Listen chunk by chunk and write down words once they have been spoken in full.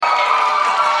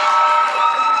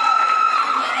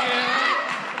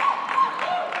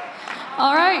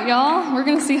we're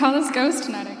going to see how this goes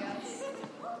tonight, I guess.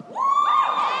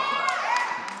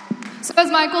 So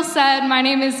as Michael said, my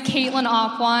name is Caitlin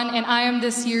Opwan, and I am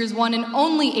this year's one and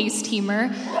only ACE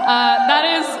teamer. That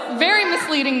is a very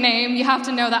misleading name. You have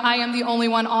to know that I am the only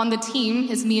one on the team.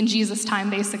 It's me and Jesus time,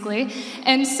 basically.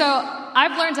 And so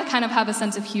I've learned to kind of have a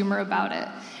sense of humor about it.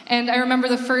 And I remember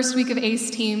the first week of ACE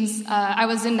teams, I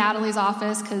was in Natalie's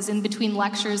office because in between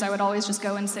lectures, I would always just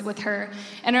go and sit with her.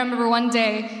 And I remember one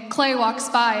day, Clay walks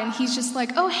by and he's just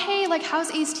like, oh, hey, like, how's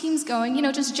ACE teams going? You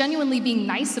know, just genuinely being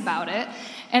nice about it.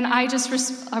 And I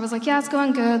was like, yeah, it's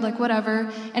going good, like, whatever.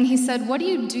 And he said, what do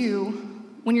you do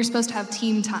when you're supposed to have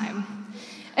team time?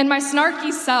 And my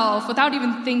snarky self, without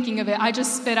even thinking of it, I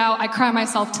just spit out, I cry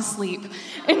myself to sleep.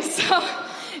 And so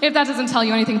if that doesn't tell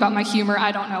you anything about my humor,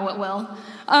 I don't know what will.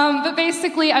 But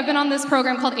basically, I've been on this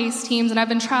program called ACE Teams, and I've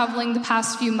been traveling the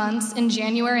past few months. In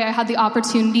January, I had the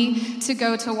opportunity to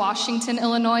go to Washington,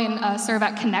 Illinois, and serve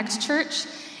at Connect Church.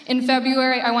 In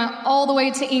February, I went all the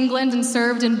way to England and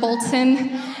served in Bolton.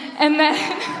 And then,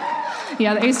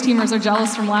 yeah, the ACE Teamers are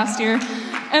jealous from last year.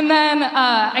 And then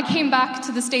I came back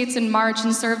to the States in March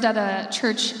and served at a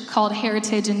church called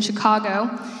Heritage in Chicago.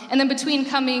 And then between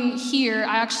coming here,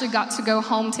 I actually got to go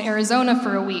home to Arizona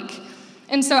for a week.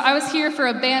 And so I was here for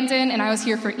Abandon, and I was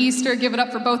here for Easter. Give it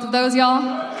up for both of those, y'all.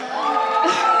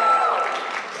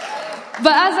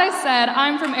 But as I said,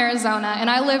 I'm from Arizona, and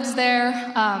I lived there.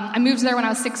 I moved there when I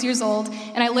was 6 years old,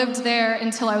 and I lived there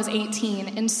until I was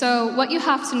 18. And so what you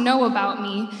have to know about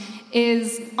me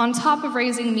is, on top of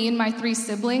raising me and my 3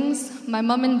 siblings, my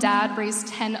mom and dad raised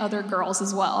 10 other girls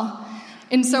as well.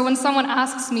 And so when someone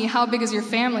asks me, how big is your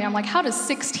family? I'm like, how does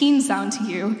 16 sound to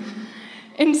you?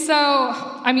 And so,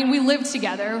 I mean, we live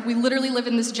together. We literally live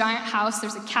in this giant house.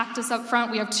 There's a cactus up front.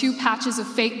 We have 2 patches of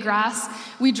fake grass.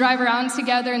 We drive around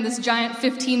together in this giant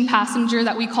 15-passenger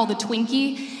that we call the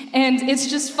Twinkie. And it's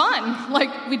just fun.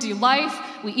 Like, we do life,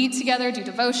 we eat together, do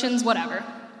devotions, whatever.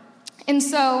 And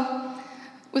so,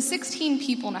 with 16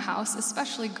 people in a house,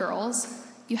 especially girls,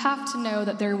 you have to know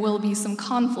that there will be some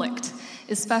conflict,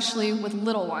 especially with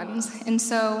little ones. And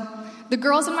so, the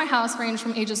girls in my house range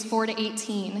from ages 4 to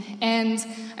 18, and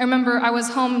I remember I was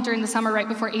home during the summer right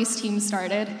before ACE Team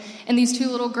started, and these 2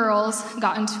 little girls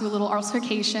got into a little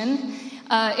altercation.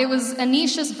 It was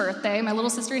Anisha's birthday, my little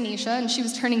sister Anisha, and she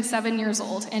was turning 7 years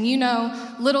old. And you know,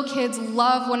 little kids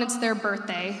love when it's their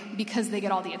birthday because they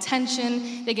get all the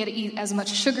attention, they get to eat as much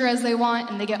sugar as they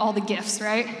want, and they get all the gifts,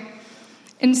 right?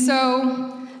 And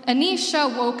so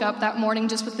Anisha woke up that morning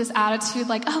just with this attitude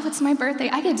like, oh, it's my birthday,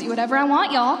 I get to do whatever I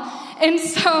want, y'all. And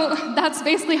so that's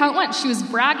basically how it went. She was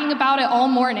bragging about it all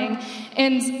morning,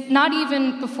 and not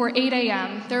even before 8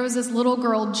 a.m., there was this little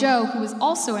girl, Jo, who was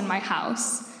also in my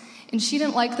house, and she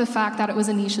didn't like the fact that it was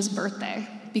Anisha's birthday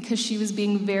because she was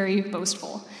being very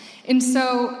boastful. And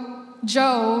so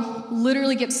Jo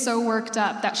literally gets so worked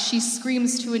up that she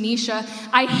screams to Anisha,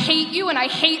 I hate you and I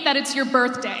hate that it's your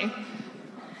birthday.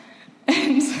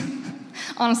 And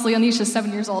honestly, Anisha's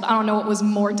 7 years old. I don't know what was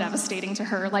more devastating to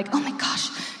her. Like, oh my gosh,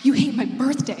 you hate my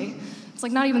birthday. It's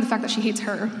like not even the fact that she hates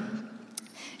her.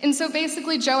 And so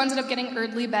basically, Jo ended up getting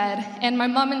early bed. And my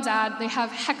mom and dad, they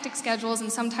have hectic schedules, and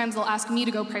sometimes they'll ask me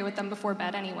to go pray with them before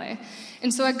bed anyway.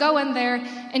 And so I go in there,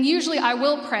 and usually I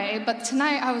will pray. But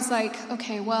tonight I was like,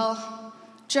 okay, well,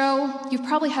 Jo, you've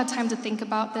probably had time to think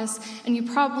about this, and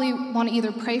you probably want to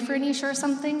either pray for Anisha or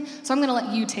something, so I'm going to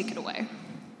let you take it away.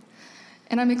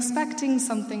 And I'm expecting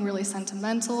something really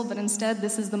sentimental, but instead,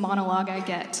 this is the monologue I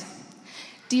get.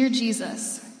 Dear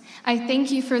Jesus, I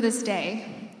thank you for this day.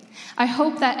 I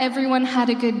hope that everyone had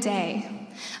a good day.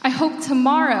 I hope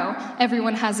tomorrow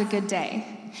everyone has a good day.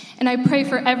 And I pray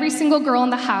for every single girl in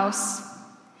the house,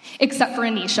 except for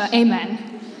Anisha.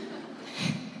 Amen.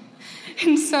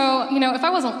 And so, you know, if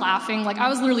I wasn't laughing, like I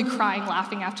was literally crying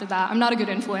laughing after that. I'm not a good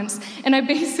influence. And I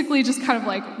basically just kind of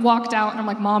like walked out and I'm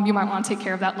like, Mom, you might want to take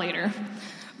care of that later.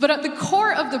 But at the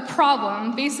core of the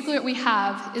problem, basically what we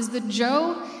have is that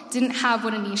Jo didn't have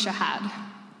what Anisha had.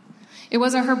 It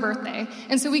wasn't her birthday.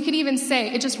 And so we could even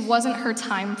say it just wasn't her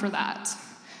time for that.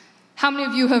 How many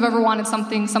of you have ever wanted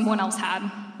something someone else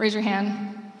had? Raise your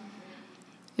hand.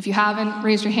 If you haven't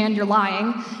raised your hand, you're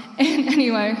lying. And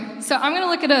anyway, so I'm going to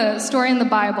look at a story in the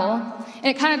Bible, and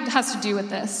it kind of has to do with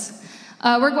this.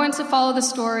 We're going to follow the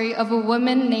story of a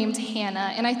woman named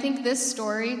Hannah, and I think this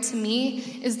story, to me,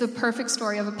 is the perfect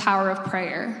story of a power of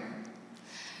prayer.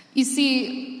 You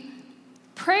see,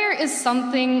 prayer is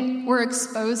something we're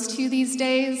exposed to these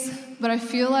days, but I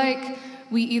feel like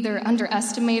we either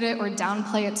underestimate it or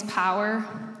downplay its power.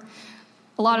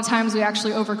 A lot of times we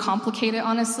actually overcomplicate it,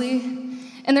 honestly.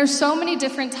 And there's so many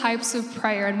different types of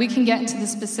prayer, and we can get into the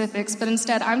specifics, but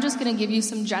instead I'm just going to give you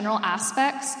some general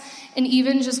aspects and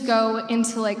even just go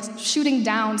into shooting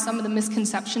down some of the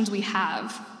misconceptions we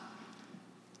have.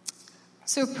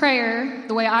 So prayer,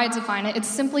 the way I define it, it's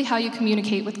simply how you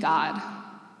communicate with God.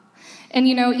 And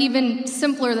even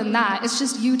simpler than that, it's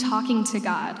just you talking to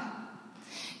God.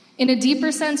 In a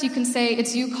deeper sense, you can say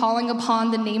it's you calling upon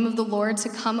the name of the Lord to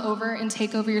come over and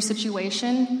take over your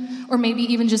situation, or maybe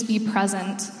even just be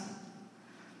present.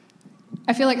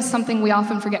 I feel like it's something we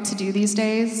often forget to do these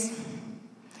days.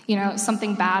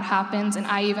 Something bad happens, and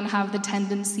I even have the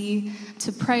tendency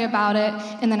to pray about it,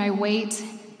 and then I wait,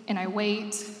 and I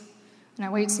wait, and I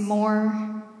wait some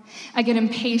more. I get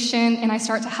impatient, and I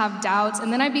start to have doubts,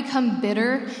 and then I become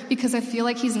bitter because I feel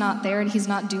like he's not there and he's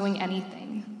not doing anything.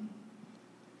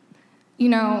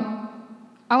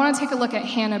 I want to take a look at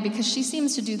Hannah because she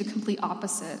seems to do the complete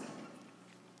opposite.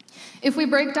 If we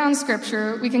break down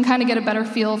scripture, we can kind of get a better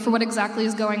feel for what exactly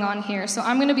is going on here. So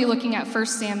I'm going to be looking at 1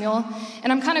 Samuel,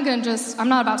 and I'm kind of going to I'm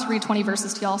not about to read 20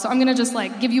 verses to y'all, so I'm going to just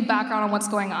give you background on what's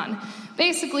going on.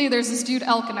 Basically, there's this dude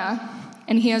Elkanah,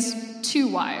 and he has 2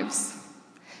 wives.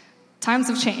 Times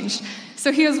have changed.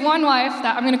 So he has one wife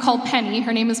that I'm going to call Penny.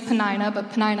 Her name is Penina,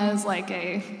 but Penina is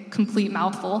a complete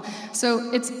mouthful.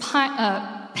 So it's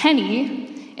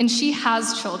Penny, and she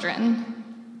has children.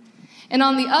 And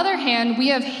on the other hand, we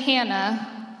have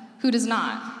Hannah, who does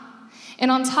not.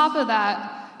 And on top of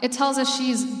that, it tells us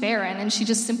she's barren, and she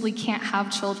just simply can't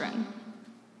have children.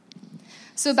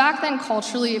 So back then,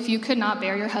 culturally, if you could not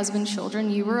bear your husband's children,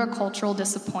 you were a cultural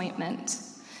disappointment.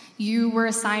 You were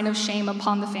a sign of shame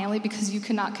upon the family because you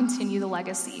could not continue the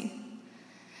legacy.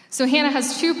 So Hannah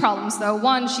has 2 problems, though.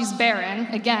 1, she's barren.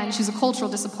 Again, she's a cultural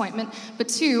disappointment. But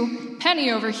 2, Penny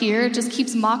over here just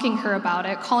keeps mocking her about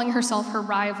it, calling herself her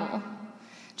rival,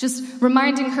 just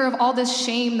reminding her of all this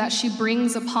shame that she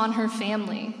brings upon her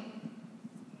family.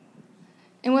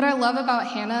 And what I love about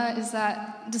Hannah is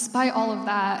that despite all of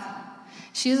that,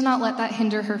 she does not let that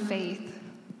hinder her faith.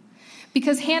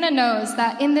 Because Hannah knows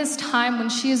that in this time when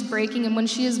she is breaking and when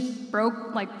she is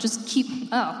broke, when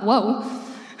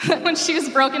she is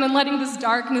broken and letting this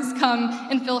darkness come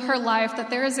and fill her life, that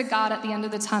there is a God at the end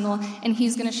of the tunnel and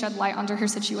he's going to shed light onto her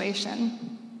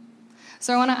situation.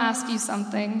 So I want to ask you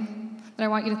something that I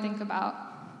want you to think about.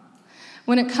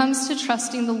 When it comes to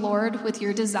trusting the Lord with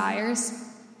your desires,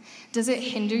 does it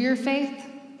hinder your faith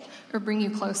or bring you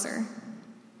closer?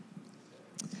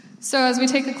 So as we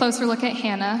take a closer look at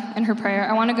Hannah and her prayer,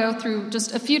 I want to go through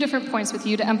just a few different points with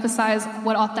you to emphasize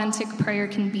what authentic prayer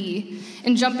can be.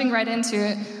 And jumping right into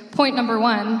it, point number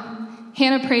 1,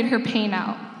 Hannah prayed her pain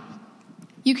out.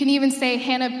 You can even say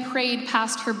Hannah prayed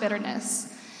past her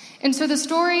bitterness. And so the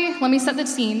story, let me set the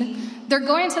scene. They're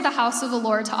going to the house of the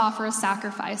Lord to offer a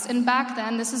sacrifice. And back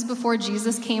then, this is before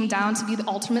Jesus came down to be the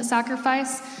ultimate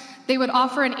sacrifice, they would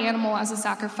offer an animal as a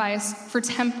sacrifice for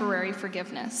temporary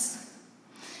forgiveness.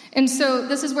 And so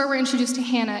this is where we're introduced to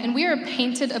Hannah, and we are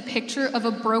painted a picture of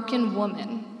a broken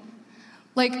woman.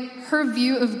 Her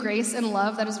view of grace and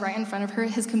love that is right in front of her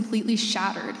has completely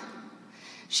shattered.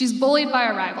 She's bullied by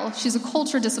a rival. She's a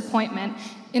culture disappointment,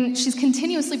 and she's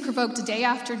continuously provoked day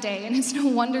after day, and it's no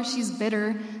wonder she's bitter,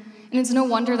 and it's no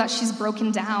wonder that she's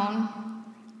broken down.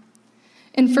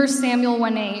 In 1 Samuel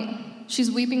 1:8,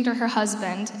 she's weeping to her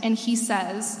husband, and he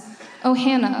says, "Oh,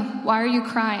 Hannah, why are you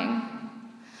crying?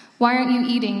 Why aren't you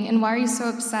eating, and why are you so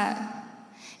upset?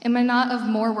 Am I not of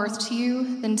more worth to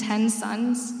you than 10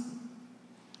 sons?"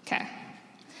 Okay.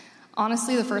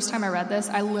 Honestly, the first time I read this,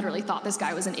 I literally thought this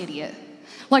guy was an idiot.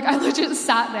 I legit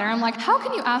sat there. I'm like, how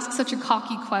can you ask such a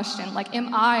cocky question?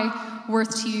 Am I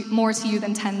worth more to you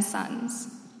than 10 sons?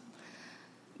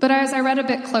 But as I read a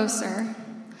bit closer,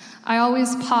 I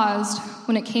always paused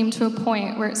when it came to a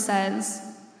point where it says,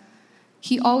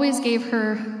 he always gave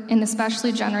her an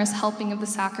especially generous helping of the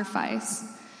sacrifice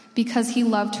because he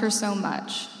loved her so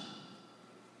much.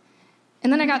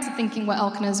 And then I got to thinking what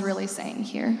Elkanah is really saying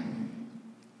here.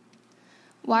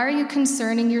 Why are you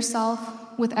concerning yourself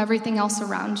with everything else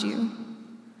around you?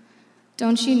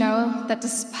 Don't you know that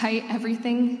despite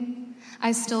everything,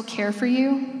 I still care for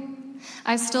you?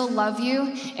 I still love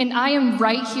you, and I am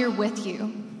right here with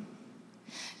you.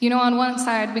 On one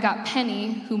side, we got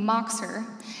Penny, who mocks her.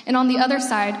 And on the other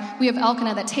side, we have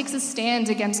Elkanah that takes a stand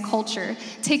against culture,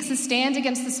 takes a stand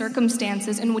against the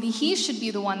circumstances, and when he should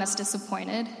be the one that's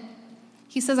disappointed,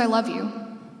 he says, I love you.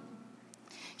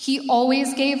 He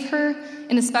always gave her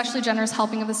an especially generous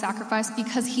helping of the sacrifice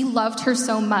because he loved her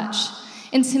so much.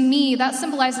 And to me, that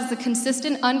symbolizes the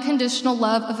consistent, unconditional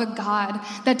love of a God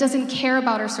that doesn't care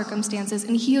about our circumstances,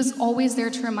 and he is always there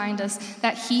to remind us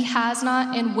that he has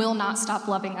not and will not stop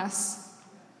loving us.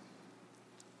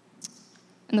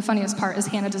 And the funniest part is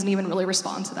Hannah doesn't even really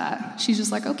respond to that. She's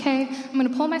just like, okay, I'm going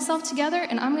to pull myself together,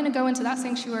 and I'm going to go into that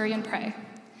sanctuary and pray.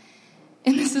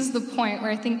 And this is the point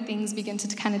where I think things begin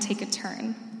to kind of take a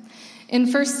turn. In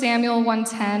 1 Samuel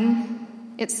 1:10,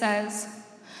 it says,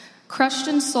 crushed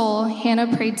in soul,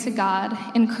 Hannah prayed to God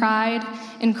and cried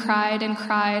and cried and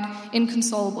cried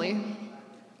inconsolably.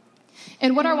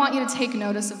 And what I want you to take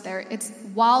notice of there, it's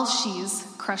while she's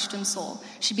crushed in soul,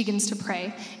 she begins to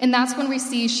pray. And that's when we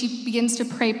see she begins to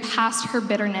pray past her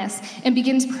bitterness and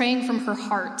begins praying from her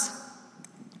heart.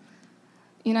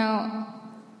 You know,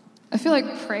 I feel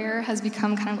like prayer has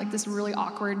become kind of like this really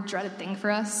awkward, dreaded thing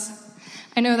for us.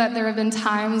 I know that there have been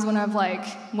times when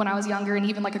when I was younger and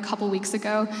even like a couple weeks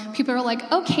ago, people are like,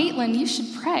 oh, Caitlin, you should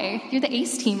pray. You're the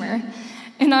ace teamer.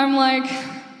 And I'm like,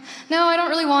 no, I don't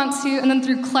really want to. And then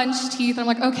through clenched teeth, I'm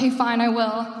like, okay, fine, I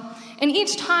will. And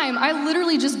each time, I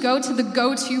literally just go to the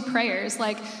go-to prayers,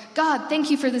 like, God,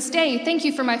 thank you for this day. Thank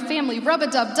you for my family.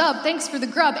 Rub-a-dub-dub. Thanks for the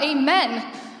grub. Amen.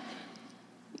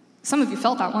 Some of you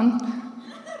felt that one.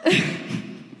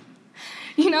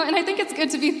 And I think it's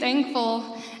good to be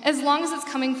thankful as long as it's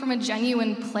coming from a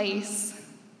genuine place.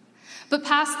 But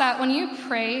past that, when you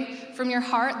pray from your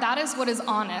heart, that is what is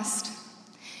honest.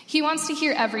 He wants to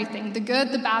hear everything, the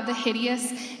good, the bad, the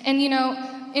hideous. And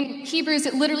in Hebrews,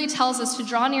 it literally tells us to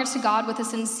draw near to God with a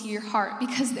sincere heart,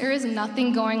 because there is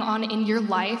nothing going on in your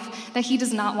life that he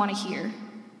does not want to hear.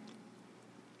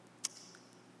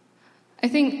 I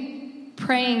think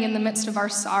praying in the midst of our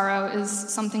sorrow is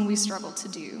something we struggle to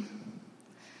do.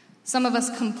 Some of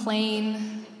us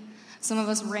complain. Some of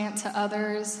us rant to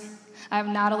others. I have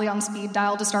Natalie on speed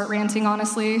dial to start ranting,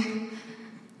 honestly.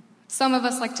 Some of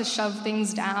us like to shove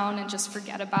things down and just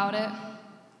forget about it.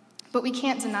 But we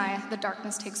can't deny the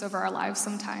darkness takes over our lives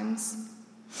sometimes.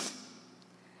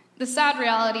 The sad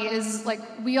reality is,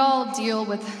 we all deal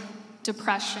with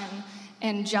depression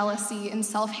and jealousy and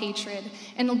self-hatred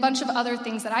and a bunch of other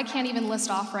things that I can't even list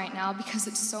off right now because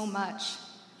it's so much.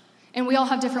 And we all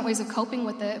have different ways of coping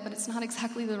with it, but it's not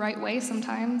exactly the right way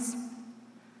sometimes.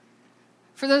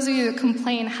 For those of you that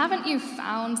complain, haven't you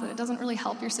found that it doesn't really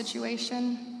help your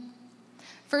situation?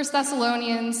 1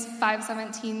 Thessalonians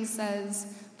 5:17 says,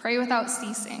 pray without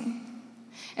ceasing.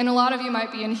 And a lot of you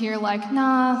might be in here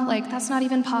that's not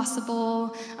even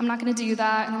possible. I'm not going to do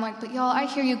that. And I'm like, but y'all, I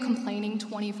hear you complaining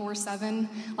 24/7.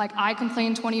 I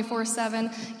complain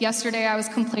 24/7. Yesterday I was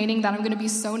complaining that I'm going to be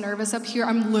so nervous up here,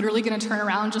 I'm literally going to turn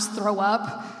around and just throw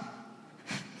up.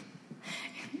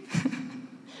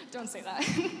 Don't say that.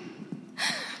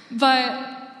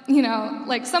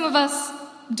 But, some of us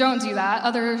don't do that.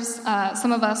 Others,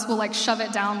 some of us will shove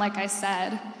it down, like I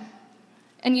said.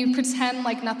 And you pretend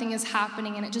like nothing is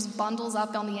happening, and it just bundles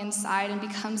up on the inside and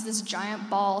becomes this giant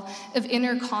ball of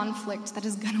inner conflict that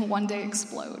is going to one day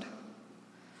explode.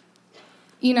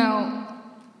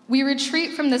 We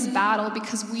retreat from this battle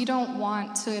because we don't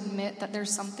want to admit that there's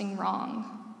something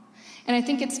wrong. And I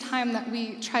think it's time that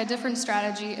we try a different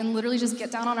strategy and literally just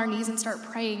get down on our knees and start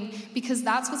praying, because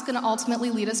that's what's going to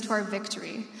ultimately lead us to our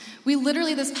victory. We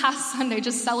literally this past Sunday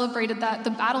just celebrated that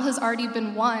the battle has already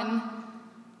been won.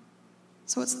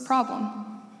 So what's the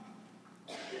problem?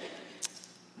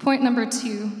 Point number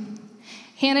 2,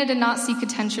 Hannah did not seek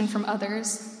attention from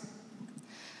others.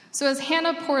 So as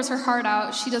Hannah pours her heart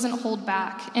out, she doesn't hold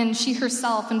back. And she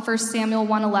herself in 1 Samuel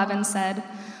 1:11 said,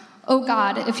 "Oh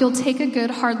God, if you'll take a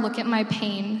good hard look at my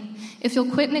pain, if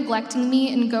you'll quit neglecting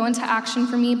me and go into action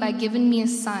for me by giving me a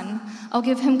son, I'll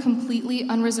give him completely,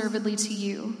 unreservedly to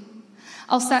you.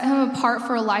 I'll set him apart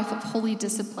for a life of holy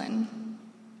discipline."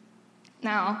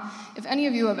 Now, if any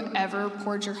of you have ever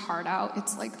poured your heart out,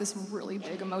 it's this really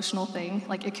big emotional thing.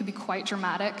 It could be quite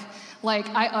dramatic.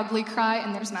 I ugly cry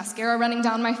and there's mascara running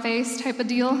down my face type of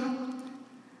deal.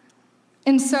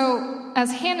 And so,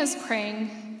 as Hannah's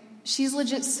praying, she's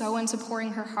legit so into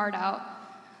pouring her heart out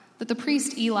that the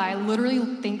priest Eli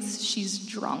literally thinks she's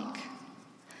drunk.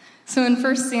 So in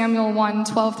 1 Samuel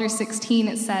 1:12-16,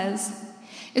 it says,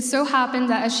 "It so happened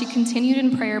that as she continued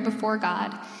in prayer before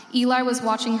God, Eli was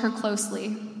watching her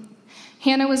closely.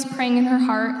 Hannah was praying in her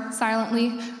heart,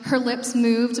 silently. Her lips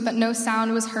moved, but no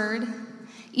sound was heard.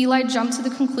 Eli jumped to the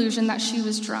conclusion that she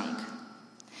was drunk.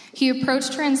 He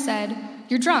approached her and said,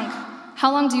 'You're drunk.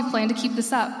 How long do you plan to keep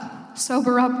this up?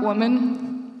 Sober up,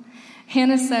 woman.'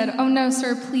 Hannah said, 'Oh no,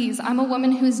 sir, please. I'm a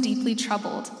woman who is deeply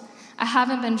troubled. I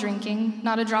haven't been drinking,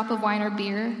 not a drop of wine or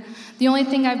beer. The only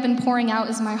thing I've been pouring out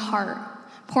is my heart,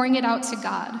 pouring it out to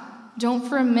God. Don't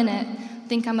for a minute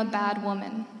think I'm a bad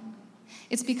woman.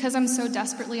 It's because I'm so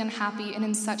desperately unhappy and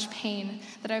in such pain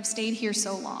that I've stayed here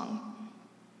so long.'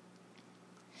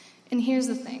 And here's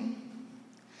the thing.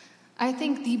 I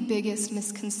think the biggest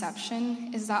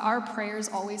misconception is that our prayers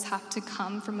always have to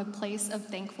come from a place of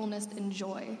thankfulness and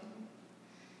joy.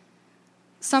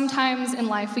 Sometimes in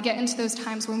life, we get into those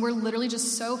times when we're literally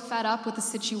just so fed up with the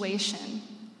situation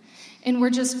and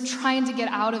we're just trying to get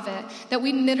out of it that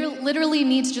we literally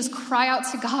need to just cry out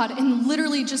to God and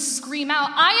literally just scream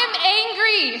out, I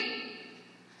am angry.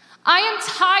 I am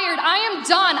tired. I am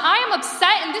done. I am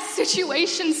upset, and this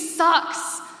situation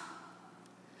sucks.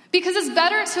 Because it's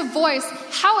better to voice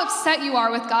how upset you are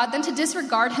with God than to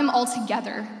disregard him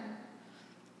altogether.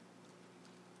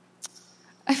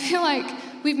 I feel like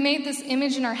we've made this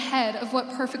image in our head of what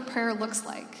perfect prayer looks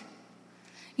like.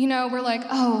 You know, we're like,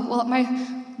 oh, well,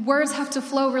 my words have to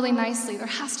flow really nicely. There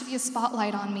has to be a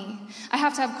spotlight on me. I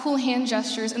have to have cool hand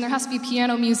gestures, and there has to be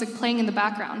piano music playing in the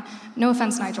background. No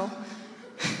offense, Nigel.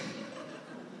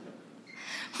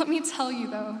 Let me tell you,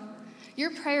 though, your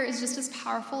prayer is just as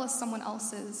powerful as someone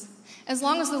else's. As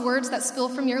long as the words that spill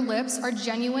from your lips are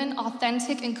genuine,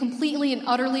 authentic, and completely and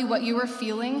utterly what you are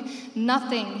feeling,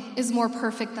 nothing is more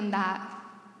perfect than that.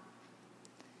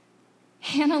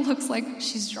 Hannah looks like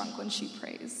she's drunk when she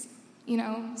prays. You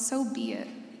know, so be it.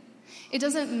 It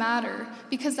doesn't matter,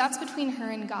 because that's between her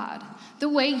and God. The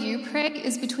way you pray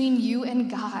is between you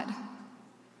and God.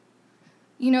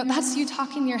 You know, that's you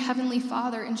talking to your Heavenly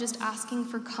Father and just asking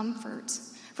for comfort,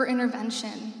 for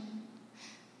intervention.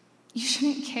 You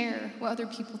shouldn't care what other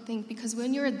people think, because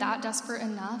when you're that desperate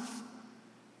enough,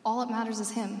 all that matters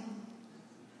is him.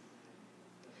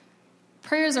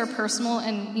 Prayers are personal,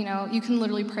 and, you know, you can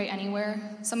literally pray anywhere.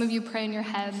 Some of you pray in your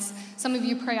heads. Some of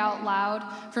you pray out loud.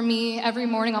 For me, every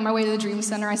morning on my way to the Dream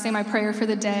Center, I say my prayer for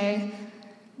the day.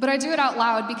 But I do it out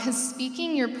loud because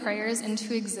speaking your prayers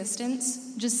into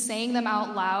existence, just saying them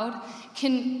out loud,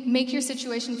 can make your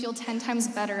situation feel 10 times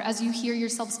better as you hear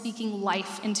yourself speaking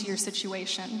life into your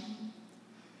situation.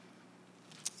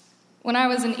 When I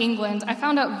was in England, I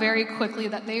found out very quickly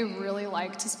that they really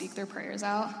like to speak their prayers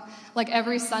out. Like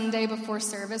every Sunday before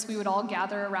service, we would all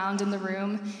gather around in the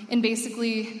room, and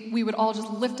basically we would all just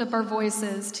lift up our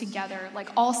voices together, like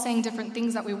all saying different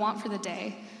things that we want for the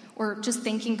day, or just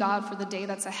thanking God for the day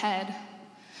that's ahead.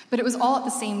 But it was all at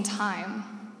the same time.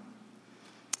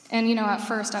 And, you know, at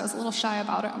first I was a little shy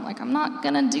about it. I'm like, I'm not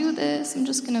going to do this. I'm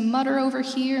just going to mutter over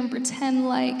here and pretend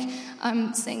like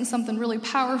I'm saying something really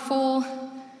powerful.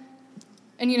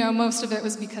 And, you know, most of it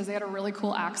was because they had a really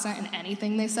cool accent and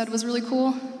anything they said was really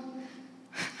cool.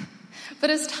 But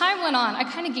as time went on, I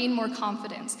kind of gained more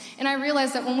confidence. And I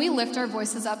realized that when we lift our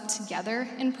voices up together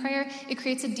in prayer, it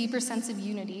creates a deeper sense of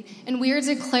unity. And we are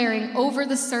declaring over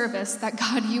the service that,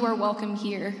 God, you are welcome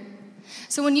here.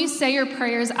 So when you say your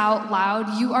prayers out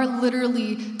loud, you are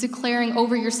literally declaring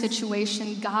over your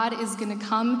situation, God is going to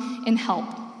come and help.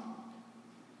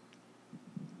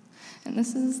 And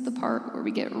this is the part where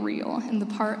we get real, and the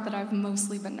part that I've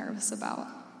mostly been nervous about.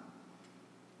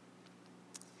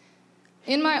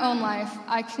 In my own life,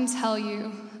 I can tell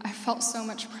you, I felt so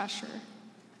much pressure.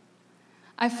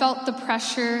 I felt the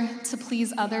pressure to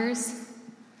please others,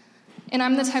 and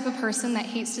I'm the type of person that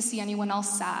hates to see anyone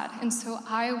else sad, and so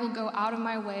I will go out of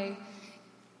my way,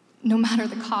 no matter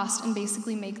the cost, and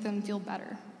basically make them feel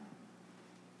better.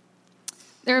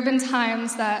 There have been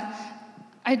times that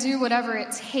I do whatever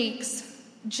it takes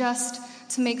just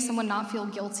to make someone not feel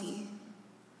guilty.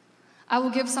 I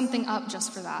will give something up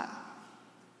just for that.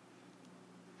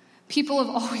 People have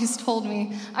always told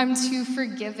me I'm too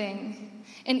forgiving.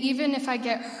 And even if I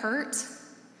get hurt,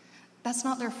 that's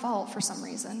not their fault for some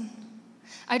reason.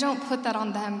 I don't put that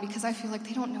on them because I feel like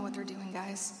they don't know what they're doing,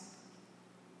 guys.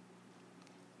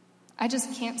 I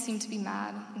just can't seem to be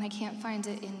mad, and I can't find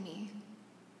it in me.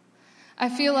 I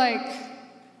feel like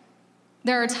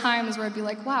there are times where I'd be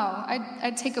like, wow,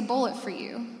 I'd take a bullet for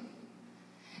you.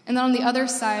 And then on the other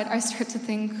side, I start to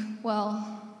think,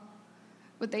 well,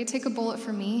 would they take a bullet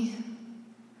for me?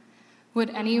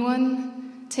 Would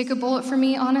anyone take a bullet for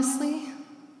me, honestly?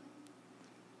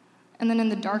 And then in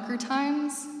the darker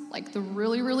times, like the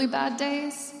really, really bad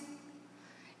days,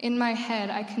 in my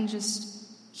head, I can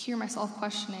just hear myself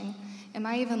questioning, am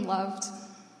I even loved?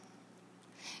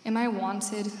 Am I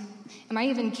wanted? Am I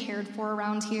even cared for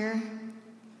around here?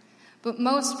 But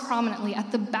most prominently,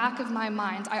 at the back of my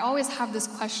mind, I always have this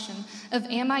question of,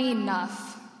 am I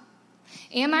enough?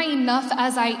 Am I enough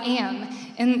as I am?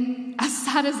 And as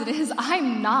sad as it is,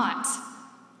 I'm not.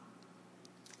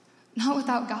 Not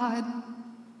without God.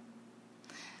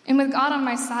 And with God on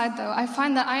my side, though, I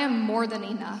find that I am more than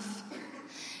enough.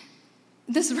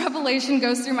 This revelation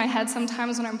goes through my head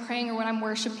sometimes when I'm praying or when I'm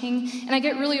worshiping, and I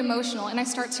get really emotional, and I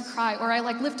start to cry, or I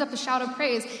lift up a shout of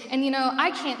praise. And, you know,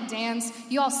 I can't dance.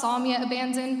 You all saw me at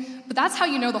Abandon, But that's how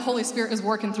you know the Holy Spirit is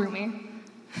working through me.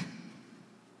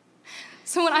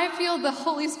 So when I feel the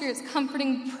Holy Spirit's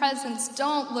comforting presence,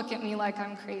 don't look at me like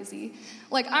I'm crazy.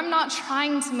 Like, I'm not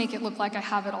trying to make it look like I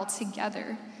have it all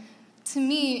together. To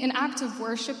me, an act of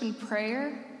worship and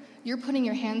prayer, you're putting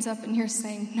your hands up and you're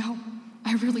saying, no,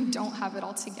 I really don't have it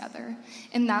all together.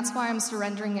 And that's why I'm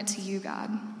surrendering it to you,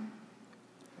 God.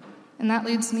 And that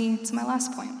leads me to my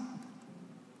last point.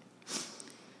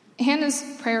 Hannah's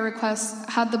prayer request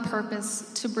had the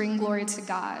purpose to bring glory to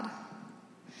God.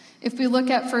 If we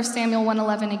look at 1 Samuel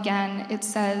 1:11 again, it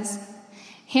says,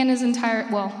 Hannah's entire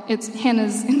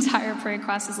prayer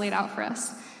request is laid out for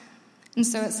us. And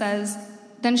so it says,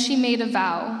 then she made a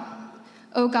vow.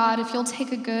 Oh God, if you'll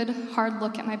take a good, hard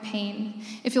look at my pain,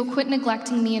 if you'll quit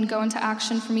neglecting me and go into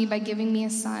action for me by giving me a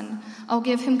son, I'll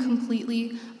give him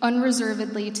completely,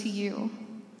 unreservedly to you.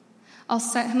 I'll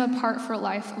set him apart for a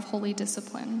life of holy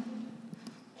discipline.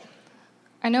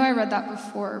 I know I read that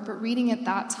before, but reading it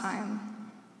that time,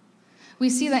 we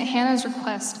see that Hannah's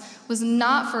request was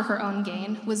not for her own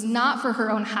gain, was not for her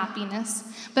own happiness,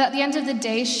 but at the end of the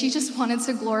day, she just wanted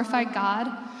to glorify God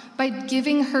by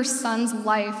giving her son's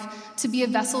life to be a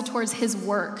vessel towards his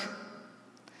work.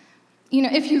 You know,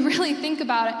 if you really think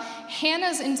about it,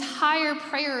 Hannah's entire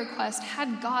prayer request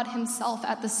had God himself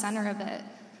at the center of it.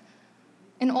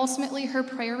 And ultimately, her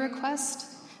prayer request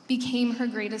became her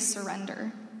greatest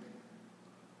surrender.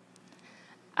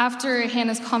 After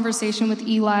Hannah's conversation with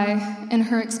Eli and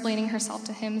her explaining herself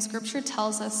to him, Scripture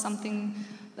tells us something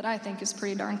that I think is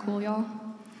pretty darn cool, y'all.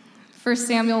 1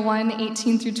 Samuel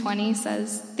 1:18-20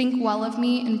 says, think well of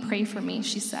me and pray for me,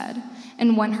 she said,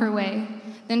 and went her way.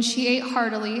 Then she ate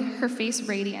heartily, her face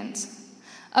radiant.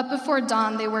 Up before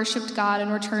dawn, they worshipped God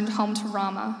and returned home to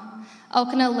Ramah.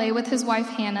 Elkanah lay with his wife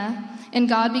Hannah, and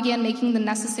God began making the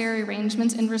necessary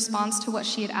arrangements in response to what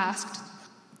she had asked.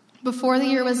 Before the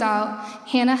year was out,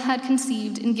 Hannah had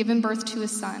conceived and given birth to a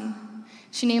son.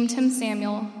 She named him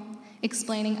Samuel,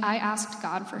 explaining, I asked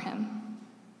God for him.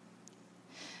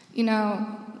 You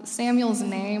know, Samuel's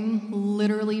name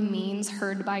literally means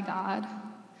heard by God.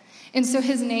 And so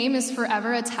his name is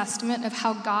forever a testament of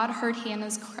how God heard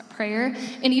Hannah's prayer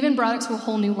and even brought it to a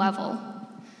whole new level.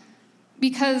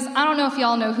 Because I don't know if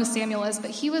y'all know who Samuel is, but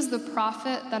he was the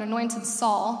prophet that anointed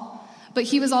Saul, but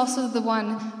he was also the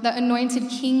one that anointed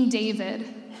King David,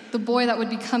 the boy that would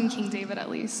become King David at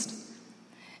least.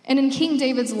 And in King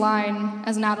David's line,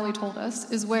 as Natalie told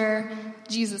us, is where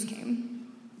Jesus came.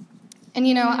 And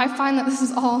you know, I find that this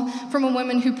is all from a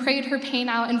woman who prayed her pain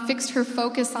out and fixed her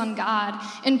focus on God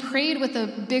and prayed with a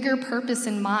bigger purpose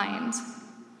in mind.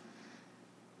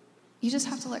 You just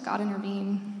have to let God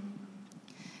intervene.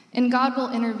 And God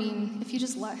will intervene if you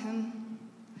just let him.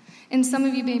 And some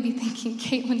of you may be thinking,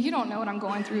 Caitlin, you don't know what I'm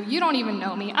going through. You don't even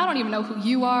know me. I don't even know who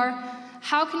you are.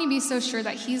 How can you be so sure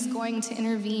that he's going to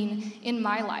intervene in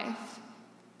my life?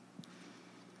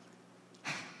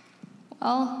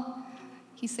 Well,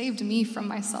 he saved me from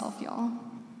myself, y'all.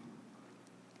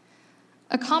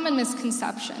 A common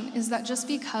misconception is that just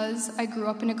because I grew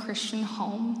up in a Christian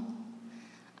home,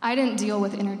 I didn't deal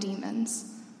with inner demons.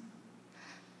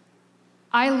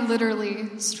 I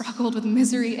literally struggled with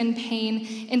misery and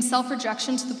pain and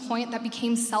self-rejection to the point that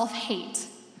became self-hate,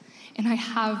 and I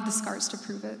have the scars to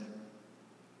prove it.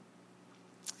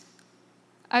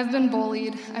 I've been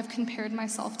bullied, I've compared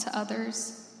myself to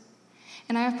others,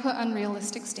 and I have put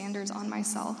unrealistic standards on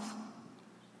myself.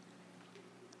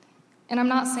 And I'm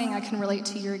not saying I can relate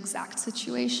to your exact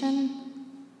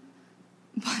situation,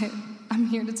 but I'm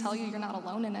here to tell you you're not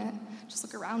alone in it. Just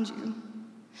look around you.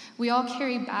 We all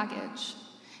carry baggage,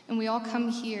 and we all come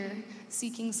here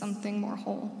seeking something more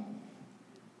whole.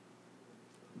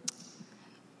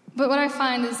 But what I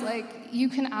find is, you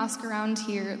can ask around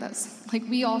here that's,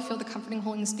 we all feel the comforting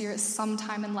Holy Spirit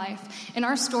sometime in life, and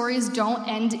our stories don't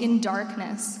end in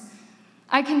darkness.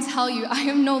 I can tell you, I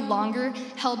am no longer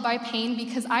held by pain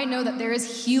because I know that there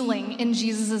is healing in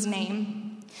Jesus'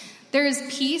 name. There is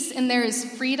peace and there is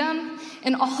freedom,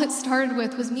 and all it started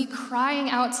with was me crying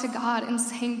out to God and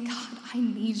saying, God, I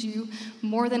need you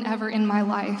more than ever in my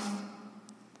life.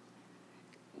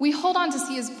 We hold on to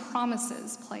see his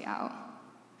promises play out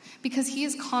because he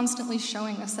is constantly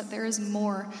showing us that there is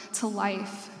more to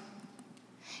life.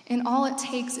 And all it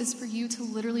takes is for you to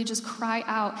literally just cry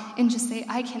out and just say,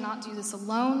 I cannot do this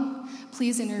alone.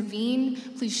 Please intervene.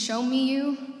 Please show me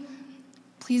you.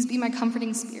 Please be my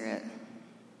comforting spirit.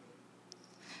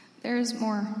 There is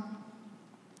more.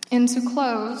 And to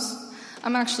close,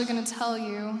 I'm actually going to tell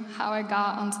you how I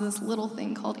got onto this little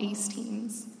thing called ACE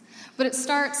Teens. But it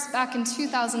starts back in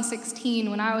 2016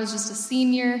 when I was just a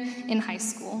senior in high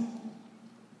school.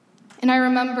 And I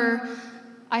remember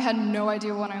I had no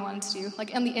idea what I wanted to do.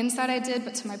 Like, on the inside I did,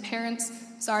 but to my parents,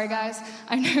 sorry guys,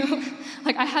 I knew,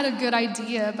 like, I had a good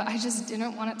idea, but I just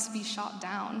didn't want it to be shot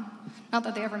down. Not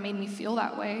that they ever made me feel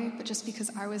that way, but just because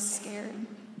I was scared.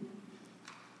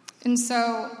 And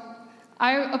so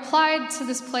I applied to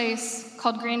this place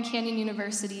called Grand Canyon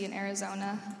University in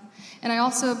Arizona. And I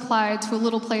also applied to a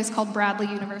little place called Bradley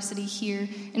University here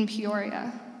in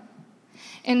Peoria.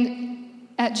 And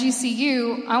at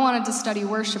GCU, I wanted to study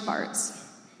worship arts.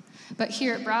 But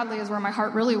here at Bradley is where my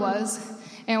heart really was,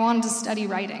 and I wanted to study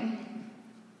writing.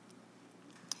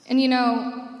 And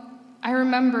I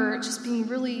remember just being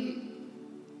really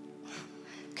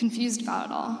confused about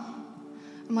it all.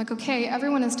 I'm like, okay,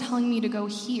 everyone is telling me to go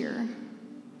here.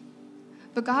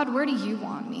 But God, where do you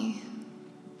want me?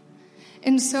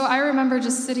 And so I remember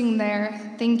just sitting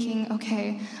there thinking,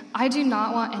 okay, I do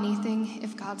not want anything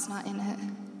if God's not in it.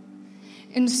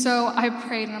 And so I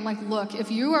prayed, and I'm like, look,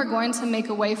 if you are going to make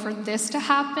a way for this to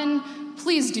happen,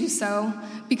 please do so,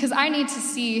 because I need to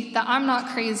see that I'm not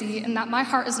crazy and that my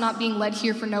heart is not being led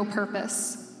here for no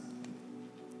purpose.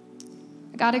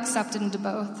 I got accepted into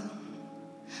both.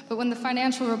 But when the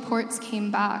financial reports came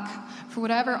back, for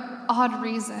whatever odd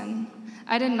reason,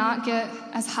 I did not get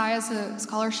as high as a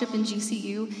scholarship in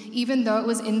GCU, even though it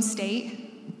was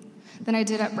in-state, than I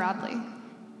did at Bradley.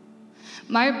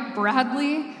 My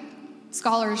Bradley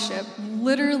scholarship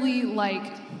literally,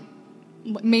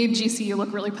 made GCU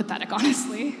look really pathetic,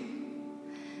 honestly.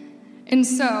 And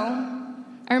so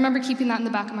I remember keeping that in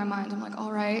the back of my mind. I'm like,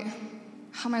 all right,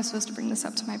 how am I supposed to bring this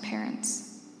up to my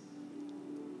parents?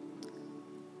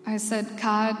 I said,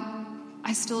 God,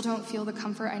 I still don't feel the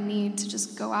comfort I need to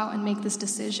just go out and make this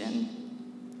decision.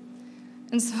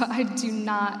 And so I do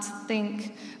not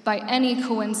think by any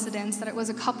coincidence that it was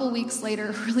a couple weeks later,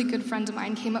 a really good friend of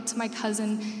mine came up to my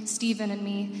cousin, Stephen, and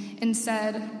me and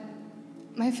said,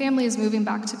 my family is moving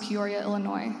back to Peoria,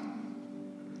 Illinois.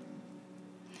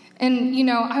 And,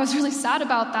 I was really sad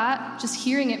about that. Just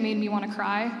hearing it made me want to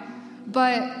cry.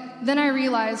 But then I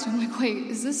realized, I'm like, wait,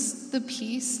 is this the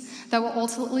peace that will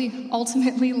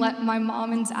ultimately let my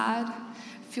mom and dad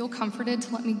feel comforted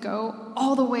to let me go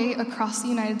all the way across the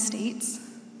United States?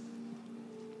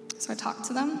 So I talked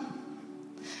to them,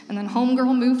 and then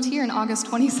homegirl moved here in August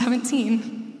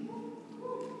 2017.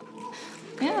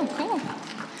 Yeah, cool.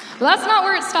 But that's not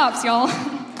where it stops, y'all.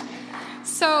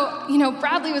 So,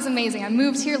 Bradley was amazing. I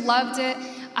moved here, loved it.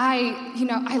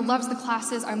 I loved the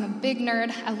classes. I'm a big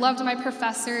nerd. I loved my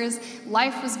professors.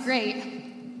 Life was great.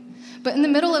 But in the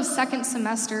middle of second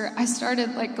semester, I started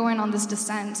going on this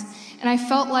descent, and I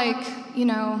felt like,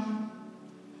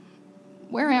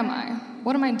 where am I?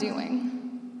 What am I doing?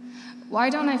 Why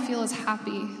don't I feel as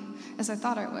happy as I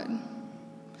thought I would?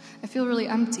 I feel really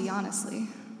empty, honestly.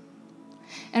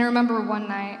 And I remember one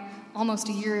night, almost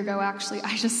a year ago actually,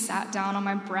 I just sat down on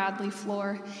my Bradley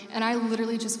floor, and I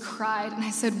literally just cried, and I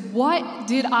said, what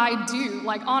did I do?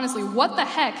 Honestly, what the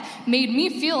heck made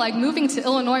me feel like moving to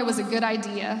Illinois was a good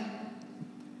idea?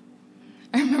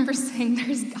 I remember saying,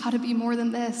 there's got to be more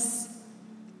than this.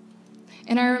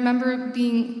 And I remember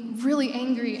being really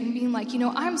angry and being like,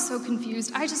 I'm so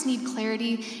confused. I just need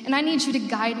clarity, and I need you to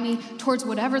guide me towards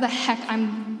whatever the heck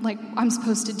I'm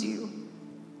supposed to do.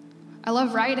 I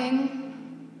love writing,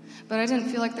 but I didn't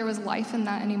feel like there was life in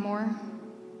that anymore.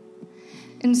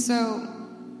 And so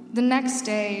the next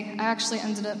day, I actually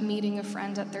ended up meeting a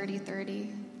friend at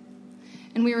 30:30.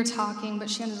 And we were talking, but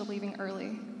she ended up leaving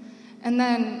early. And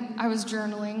then I was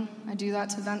journaling. I do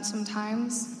that to vent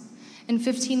sometimes. And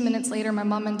 15 minutes later, my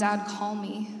mom and dad call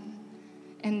me.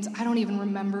 And I don't even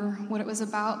remember what it was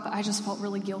about, but I just felt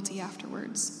really guilty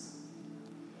afterwards.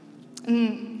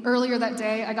 And earlier that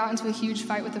day, I got into a huge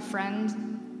fight with a friend.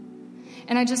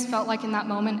 And I just felt like in that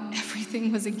moment,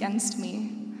 everything was against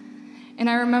me. And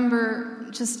I remember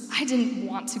I didn't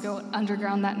want to go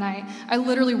underground that night. I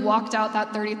literally walked out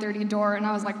that 30:30 door, and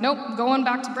I was like, nope, going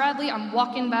back to Bradley. I'm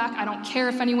walking back. I don't care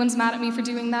if anyone's mad at me for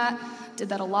doing that. Did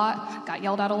that a lot. Got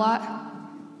yelled at a lot.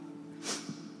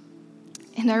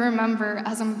 And I remember,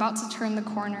 as I'm about to turn the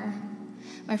corner,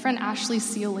 my friend Ashley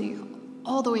Seeley,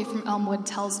 all the way from Elmwood,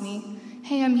 tells me,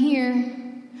 hey, I'm here.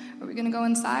 Are we going to go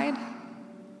inside?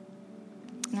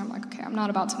 And I'm like, okay, I'm not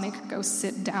about to make her go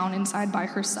sit down inside by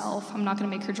herself. I'm not going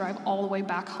to make her drive all the way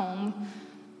back home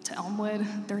to Elmwood,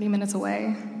 30 minutes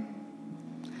away.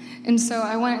 And so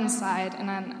I went inside,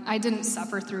 and I didn't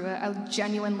suffer through it. I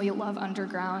genuinely love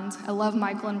underground. I love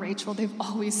Michael and Rachel. They've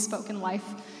always spoken life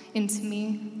into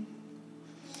me.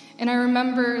 And I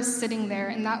remember sitting there,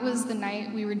 and that was the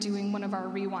night we were doing one of our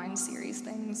Rewind series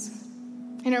things.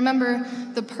 And I remember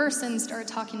the person started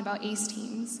talking about ACE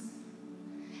teams.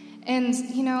 And,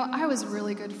 I was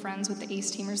really good friends with the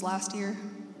ACE teamers last year.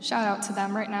 Shout out to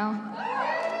them right now.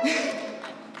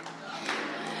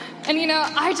 And,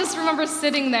 I just remember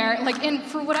sitting there,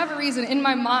 for whatever reason, in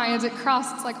my mind, it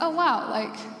crossed, it's like, oh,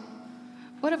 wow,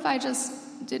 what if I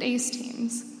just did ACE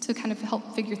teams to kind of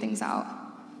help figure things out?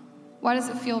 Why does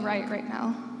it feel right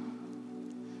now?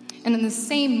 And in the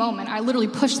same moment, I literally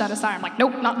pushed that aside. I'm like,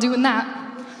 nope, not doing that.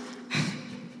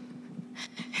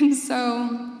 And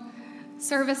so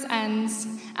service ends.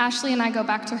 Ashley and I go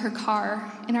back to her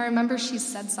car, and I remember she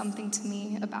said something to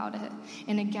me about it.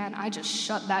 And again, I just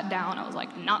shut that down. I was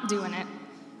like, not doing it.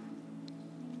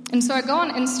 And so I go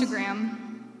on Instagram.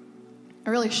 I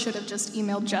really should have just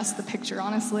emailed Jess the picture,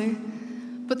 honestly.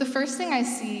 But the first thing I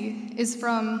see is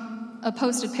from a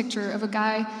posted picture of a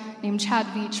guy named Chad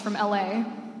Veach from LA.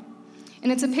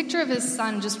 And it's a picture of his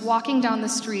son just walking down the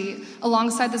street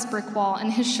alongside this brick wall,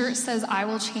 and his shirt says, "I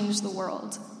will change the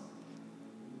world."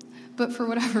 But for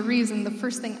whatever reason, the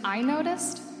first thing I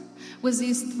noticed was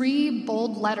these 3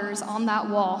 bold letters on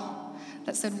that wall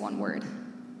that said one word: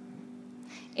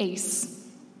 ACE.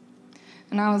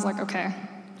 And I was like, okay,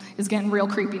 it's getting real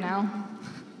creepy now.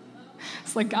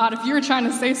 It's like, God, if you're trying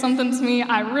to say something to me,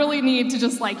 I really need to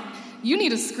just you need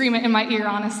to scream it in my ear,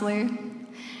 honestly.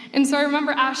 And so I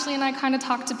remember Ashley and I kind of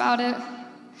talked about it.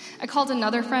 I called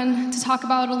another friend to talk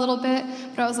about it a little bit,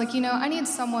 but I was like, I need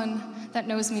someone that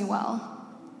knows me well.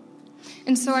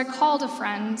 And so I called a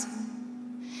friend,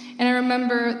 and I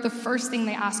remember the first thing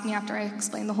they asked me after I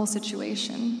explained the whole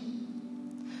situation: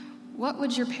 what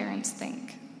would your parents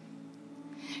think?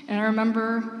 And I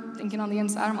remember thinking on the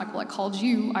inside, I'm like, well, I called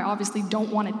you. I obviously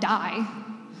don't want to die.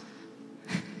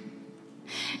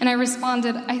 And I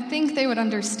responded, I think they would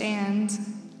understand,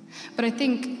 but I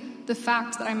think the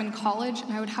fact that I'm in college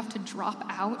and I would have to drop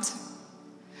out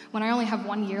when I only have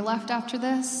 1 year left after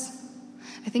this,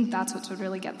 I think that's what would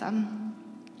really get them.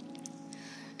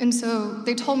 And so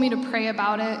they told me to pray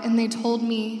about it, and they told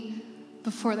me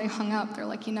before they hung up, they're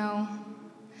like,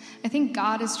 I think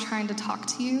God is trying to talk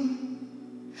to you.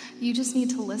 You just need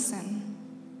to listen.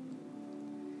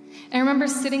 And I remember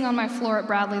sitting on my floor at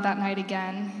Bradley that night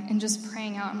again and just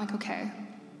praying out. I'm like, okay,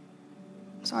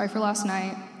 sorry for last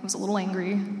night. I was a little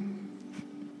angry.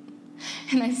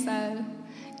 And I said,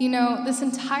 this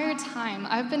entire time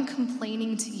I've been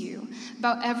complaining to you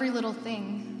about every little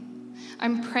thing.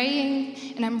 I'm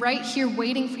praying and I'm right here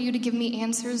waiting for you to give me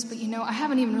answers, but I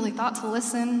haven't even really thought to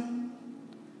listen.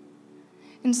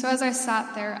 And so as I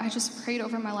sat there, I just prayed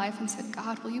over my life and said,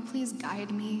 God, will you please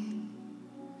guide me?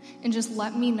 And just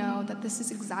let me know that this is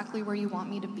exactly where you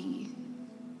want me to be.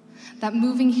 That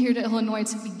moving here to Illinois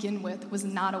to begin with was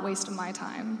not a waste of my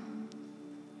time.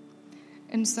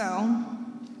 And so,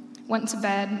 went to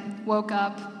bed, woke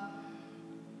up,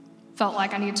 felt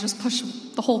like I needed to just push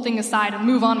the whole thing aside and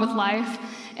move on with life.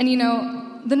 And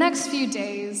the next few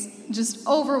days, just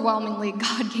overwhelmingly,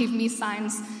 God gave me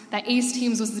signs that ACE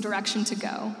teams was the direction to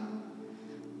go.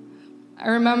 I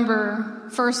remember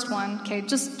first one, okay,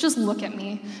 just look at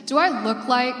me. Do I look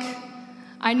like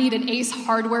I need an ACE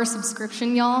hardware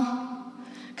subscription, y'all?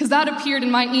 Because that appeared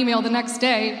in my email the next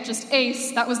day, just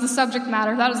ACE, that was the subject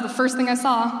matter. That was the first thing I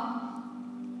saw.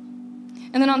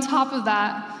 And then on top of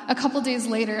that, a couple days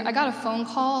later, I got a phone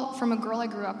call from a girl I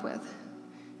grew up with.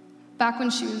 Back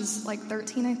when she was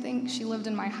 13, I think, she lived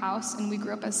in my house, and we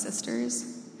grew up as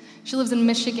sisters. She lives in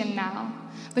Michigan now.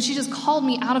 But she just called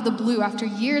me out of the blue after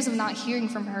years of not hearing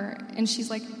from her. And she's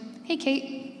like, hey,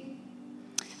 Kate,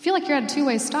 I feel like you're at a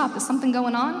two-way stop. Is something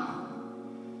going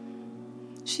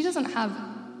on? She doesn't have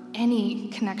any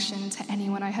connection to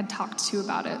anyone I had talked to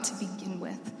about it to begin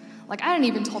with. I hadn't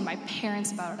even told my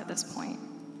parents about it at this point.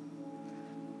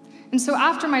 And so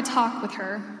after my talk with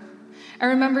her, I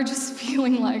remember just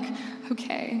feeling like,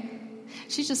 okay,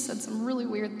 she just said some really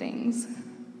weird things.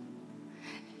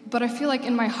 But I feel like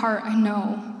in my heart, I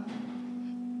know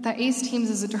that ACE teams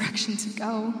is a direction to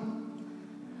go.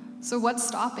 So what's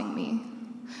stopping me?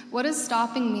 What is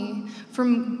stopping me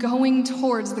from going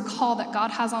towards the call that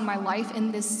God has on my life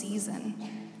in this season?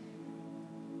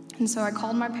 And so I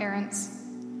called my parents.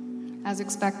 As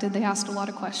expected, they asked a lot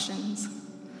of questions.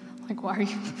 Why are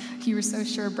you were so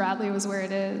sure Bradley was where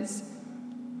it is?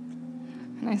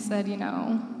 And I said,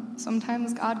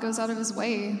 sometimes God goes out of his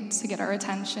way to get our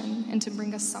attention and to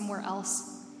bring us somewhere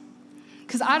else.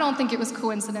 Because I don't think it was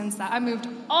coincidence that I moved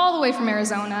all the way from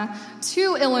Arizona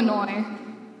to Illinois,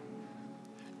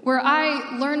 where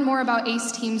I learned more about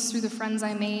ACE teams through the friends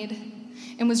I made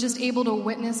and was just able to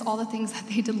witness all the things that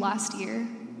they did last year.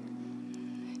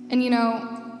 And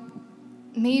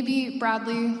maybe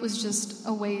Bradley was just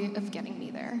a way of getting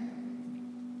me there.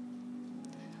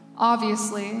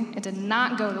 Obviously, it did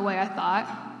not go the way I thought.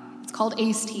 It's called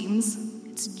ACE Teams.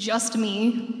 It's just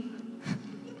me.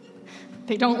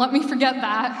 They don't let me forget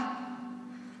that.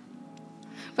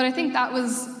 But I think that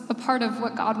was a part of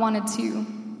what God wanted too.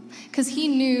 Because he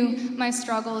knew my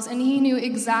struggles, and he knew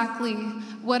exactly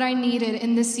what I needed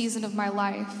in this season of my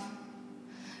life.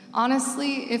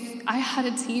 Honestly, if I had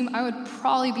a team, I would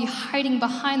probably be hiding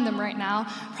behind them right now.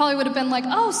 Probably would have been like,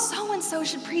 oh, so-and-so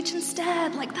should preach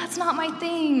instead. Like, that's not my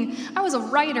thing. I was a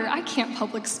writer. I can't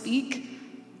public speak.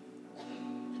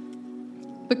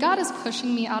 But God is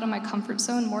pushing me out of my comfort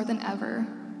zone more than ever.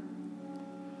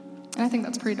 And I think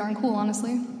that's pretty darn cool,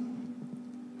 honestly.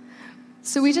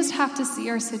 So we just have to see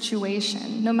our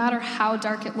situation, no matter how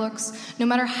dark it looks, no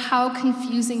matter how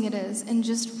confusing it is, and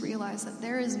just realize that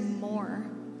there is more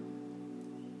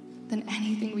than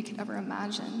anything we could ever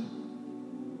imagine.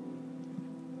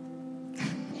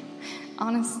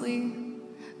 Honestly,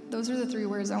 those are the 3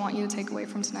 words I want you to take away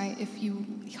from tonight. If you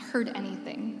heard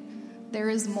anything, there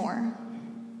is more.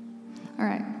 All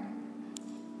right.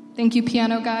 Thank you,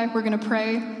 piano guy. We're going to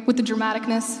pray with the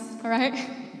dramaticness, all right?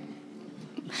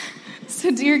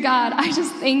 So, dear God, I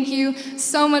just thank you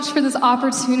so much for this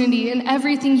opportunity and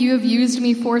everything you have used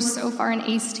me for so far in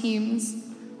ACE Teams.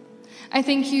 I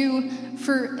thank you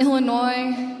for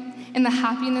Illinois and the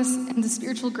happiness and the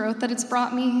spiritual growth that it's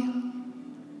brought me.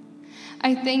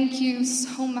 I thank you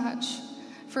so much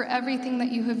for everything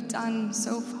that you have done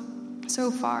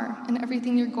so far and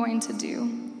everything you're going to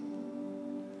do.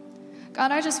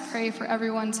 God, I just pray for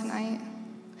everyone tonight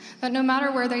that no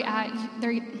matter where they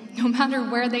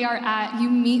are at, you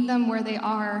meet them where they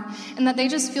are, and that they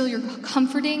just feel your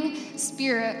comforting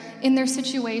spirit in their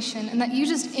situation, and that you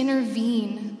just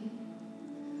intervene.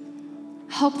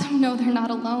 Help them know they're not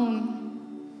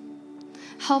alone.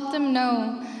 Help them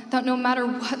know that no matter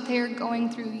what they are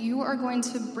going through, you are going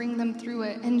to bring them through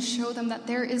it and show them that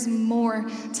there is more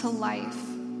to life.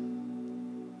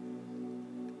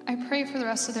 I pray for the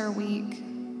rest of their week,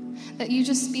 that you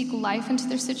just speak life into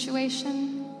their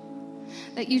situation,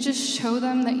 that you just show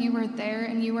them that you are there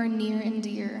and you are near and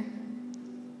dear.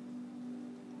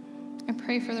 I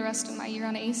pray for the rest of my year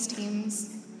on ACE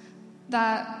Teams,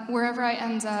 that wherever I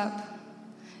end up,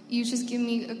 you just give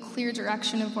me a clear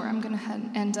direction of where I'm going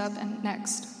to end up and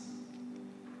next.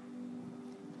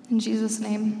 In Jesus'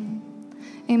 name,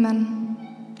 amen.